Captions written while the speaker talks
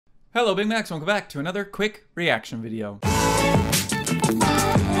Hello Big Macs, welcome back to another quick reaction video.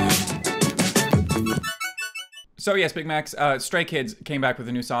 So yes, Big Macs, Stray Kids came back with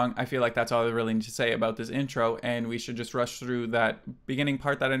a new song. I feel like that's all I really need to say about this intro, and we should just rush through that beginning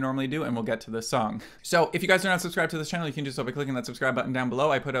part that I normally do, and we'll get to the song. So if you guys are not subscribed to this channel, you can do so by clicking that subscribe button down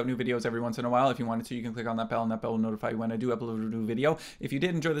below. I put out new videos every once in a while. If you wanted to, you can click on that bell, and that bell will notify you when I do upload a new video. If you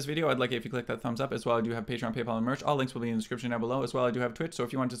did enjoy this video, I'd like it if you click that thumbs up. As well, I do have Patreon, PayPal, and merch. All links will be in the description down below. As well, I do have Twitch, so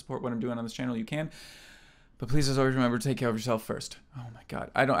if you want to support what I'm doing on this channel, you can. But please, as always, remember to take care of yourself first. Oh my God.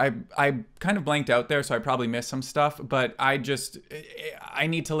 I kind of blanked out there, so I probably missed some stuff, but I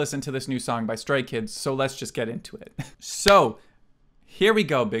need to listen to this new song by Stray Kids, so let's just get into it. So, here we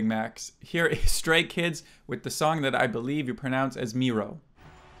go, Big Macs. Here is Stray Kids with the song that I believe you pronounce as Miroh.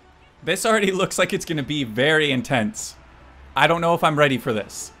 This already looks like it's gonna be very intense. I don't know if I'm ready for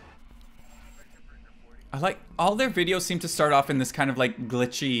this. I like, all their videos seem to start off in this kind of like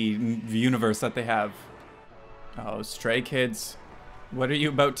glitchy universe that they have. Oh, Stray Kids, what are you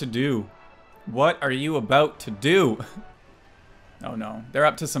about to do? What are you about to do? Oh no, they're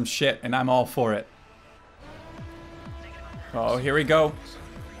up to some shit and I'm all for it. Oh, here we go.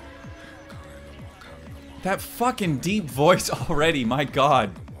 That fucking deep voice already, my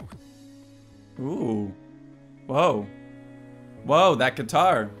God. Ooh. Whoa. Whoa, that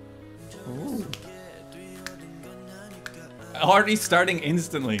guitar. Ooh. Already starting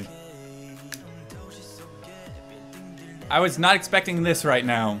instantly. I was not expecting this right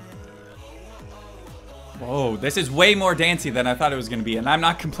now. Whoa, this is way more dancey than I thought it was going to be, and I'm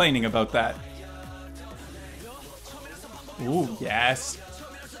not complaining about that. Ooh, yes.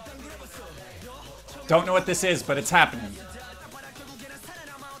 Don't know what this is, but it's happening.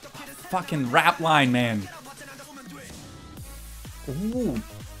 Fucking rap line, man. Ooh.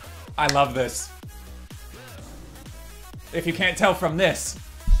 I love this. If you can't tell from this.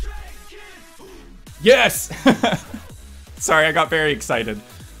 Yes! Sorry, I got very excited.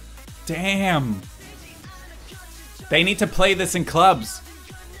 Damn. They need to play this in clubs.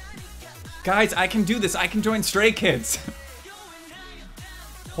 Guys, I can do this. I can join Stray Kids.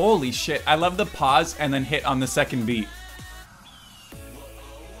 Holy shit. I love the pause and then hit on the second beat.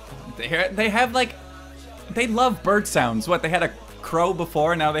 They have like... They love bird sounds. What, they had a crow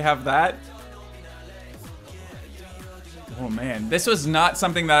before, now they have that? Oh man, this was not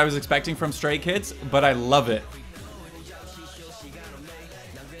something that I was expecting from Stray Kids, but I love it.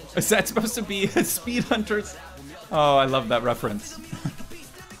 Is that supposed to be Speed Hunters? Oh, I love that reference.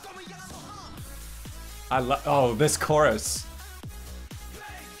 Oh, this chorus.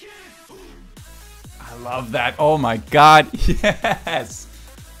 I love that. Oh my God, yes.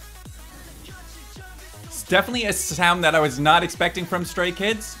 It's definitely a sound that I was not expecting from Stray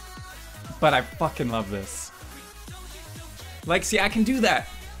Kids, but I fucking love this. Like, see, I can do that.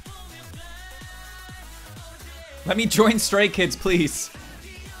 Let me join Stray Kids, please.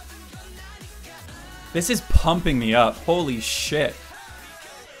 This is pumping me up. Holy shit.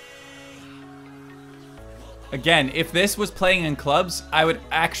 Again, if this was playing in clubs, I would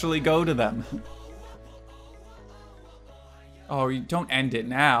actually go to them. Oh, you don't end it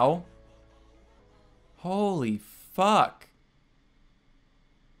now. Holy fuck.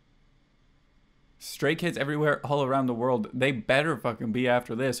 Stray Kids everywhere, all around the world. They better fucking be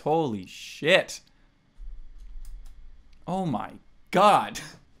after this. Holy shit. Oh my God.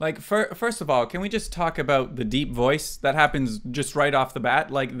 Like, first of all, can we just talk about the deep voice that happens just right off the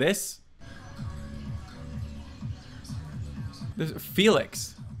bat, like this?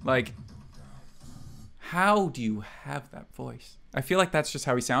 Felix, like, how do you have that voice? I feel like that's just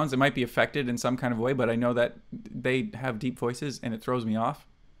how he sounds. It might be affected in some kind of way, but I know that they have deep voices and it throws me off.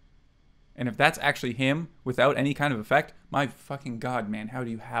 And if that's actually him without any kind of effect, my fucking God, man, how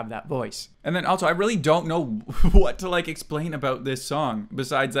do you have that voice? And then also, I really don't know what to like explain about this song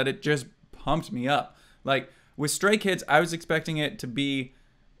besides that it just pumped me up. Like with Stray Kids, I was expecting it to be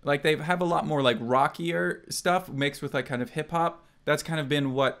like they have a lot more like rockier stuff mixed with like kind of hip hop. That's kind of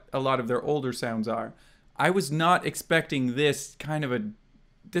been what a lot of their older sounds are. I was not expecting this kind of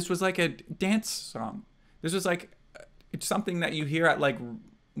this was like a dance song. This was like, it's something that you hear at like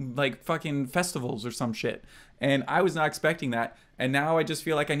fucking festivals or some shit, and I was not expecting that, and now I just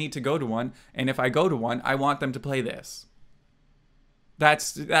feel like I need to go to one, and if I go to one, I want them to play this.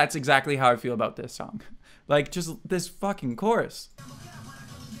 That's exactly how I feel about this song. Like, just this fucking chorus,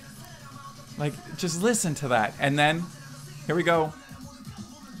 like, just listen to that. And then here we go.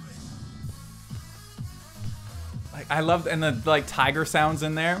 Like, I love, and the like tiger sounds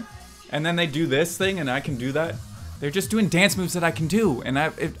in there, and then they do this thing and I can do that. They're just doing dance moves that I can do, and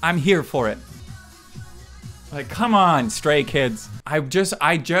I'm here for it. Like, come on, Stray Kids.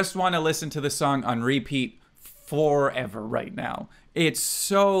 I just want to listen to this song on repeat forever right now. It's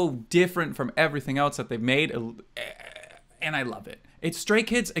so different from everything else that they've made, and I love it. It's Stray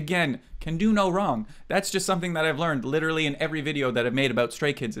Kids, again, can do no wrong. That's just something that I've learned literally in every video that I've made about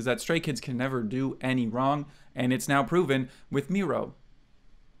Stray Kids, is that Stray Kids can never do any wrong, and it's now proven with Miroh.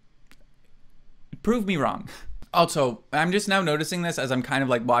 Prove me wrong. Also, I'm just now noticing this as I'm kind of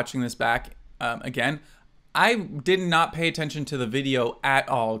like watching this back again. I did not pay attention to the video at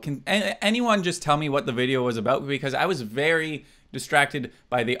all. Can anyone just tell me what the video was about? Because I was very distracted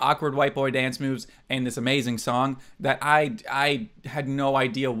by the awkward white boy dance moves and this amazing song that I had no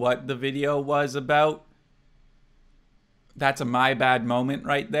idea what the video was about. That's a my bad moment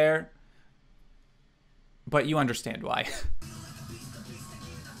right there. But you understand why.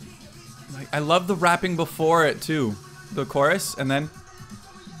 Like, I love the rapping before it too. The chorus and then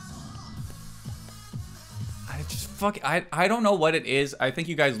I don't know what it is. I think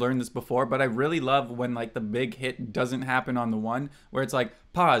you guys learned this before, but I really love when like the big hit doesn't happen on the one, where it's like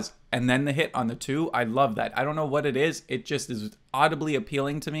pause and then the hit on the two. I love that. I don't know what it is. It just is audibly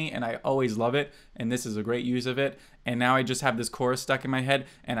appealing to me, and I always love it, and this is a great use of it. And now I just have this chorus stuck in my head,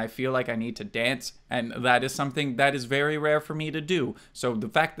 and I feel like I need to dance, and that is something that is very rare for me to do. So the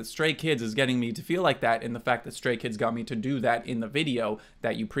fact that Stray Kids is getting me to feel like that, and the fact that Stray Kids got me to do that in the video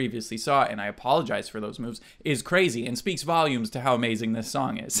that you previously saw, and I apologize for those moves, is crazy and speaks volumes to how amazing this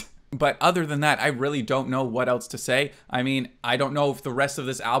song is. But other than that, I really don't know what else to say. I mean, I don't know if the rest of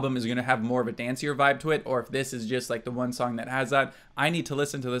this album is going to have more of a dancier vibe to it, or if this is just like the one song that has that. I need to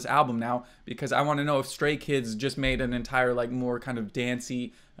listen to this album now, because I want to know if Stray Kids just made an entire like more kind of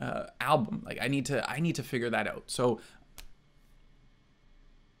dancey album. Like I need to figure that out. So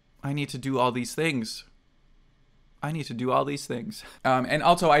I need to do all these things. And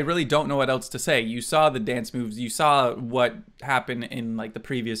also, I really don't know what else to say. You saw the dance moves. You saw what happened in like the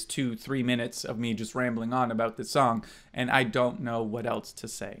previous 2-3 minutes of me just rambling on about this song. And I don't know what else to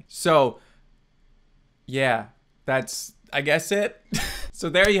say. So, yeah, that's, I guess, it. So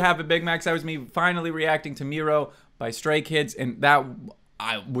there you have it, Big Macs. That was me finally reacting to Miroh by Stray Kids. And that,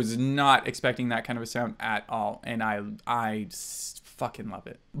 I was not expecting that kind of a sound at all. And I fucking love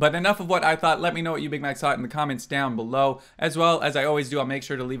it. But enough of what I thought. Let me know what you Big Macs thought in the comments down below. As well as I always do, I'll make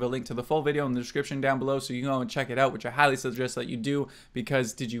sure to leave a link to the full video in the description down below so you can go and check it out, which I highly suggest that you do,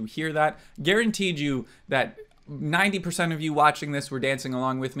 because did you hear that? Guaranteed you that 90% of you watching this were dancing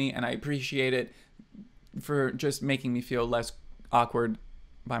along with me, and I appreciate it for just making me feel less awkward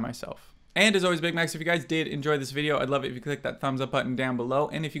by myself. And as always, Big Macs, if you guys did enjoy this video, I'd love it if you click that thumbs up button down below.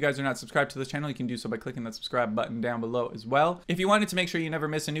 And if you guys are not subscribed to this channel, you can do so by clicking that subscribe button down below as well. If you wanted to make sure you never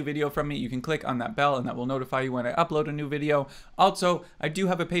miss a new video from me, you can click on that bell and that will notify you when I upload a new video. Also, I do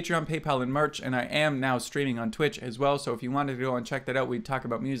have a Patreon, PayPal, and merch, and I am now streaming on Twitch as well. So if you wanted to go and check that out, we talk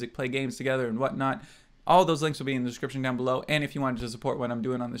about music, play games together and whatnot. All those links will be in the description down below. And if you wanted to support what I'm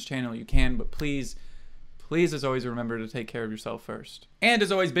doing on this channel, you can, but please, as always, remember to take care of yourself first. And as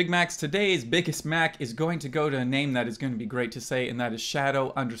always, Big Macs, today's biggest Mac is going to go to a name that is going to be great to say, and that is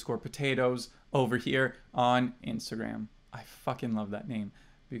shadow_potatoes over here on Instagram. I fucking love that name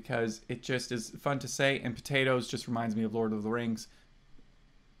because it just is fun to say, and potatoes just reminds me of Lord of the Rings.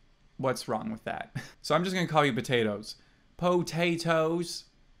 What's wrong with that? So I'm just going to call you Potatoes. Potatoes.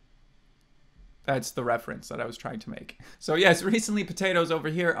 That's the reference that I was trying to make. So yes, recently Potatoes over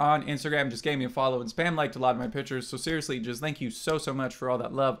here on Instagram just gave me a follow and spam liked a lot of my pictures. So seriously, just thank you so much for all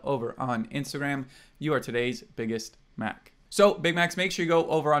that love over on Instagram. You are today's biggest Mac. So Big Macs, make sure you go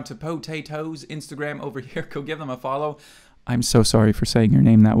over onto Potatoes Instagram over here. Go give them a follow. I'm so sorry for saying your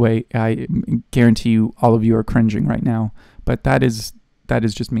name that way. I guarantee you all of you are cringing right now, but that is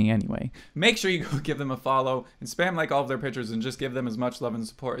just me anyway. Make sure you go give them a follow and spam like all of their pictures and just give them as much love and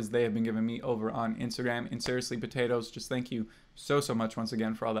support as they have been giving me over on Instagram. And seriously, Potatoes, just thank you so much once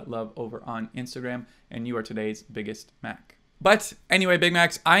again for all that love over on Instagram. And you are today's biggest Mac. But anyway, Big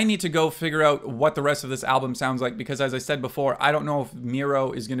Macs, I need to go figure out what the rest of this album sounds like, because as I said before, I don't know if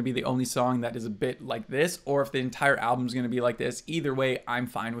Miroh is going to be the only song that is a bit like this, or if the entire album is going to be like this. Either way, I'm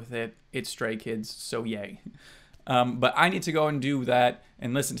fine with it. It's Stray Kids, so yay. But I need to go and do that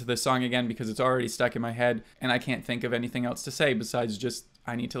and listen to this song again, because it's already stuck in my head and I can't think of anything else to say besides just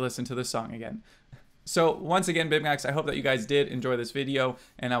I need to listen to this song again. So once again, Big Macs, I hope that you guys did enjoy this video,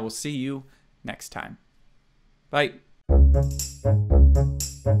 and I will see you next time. Bye.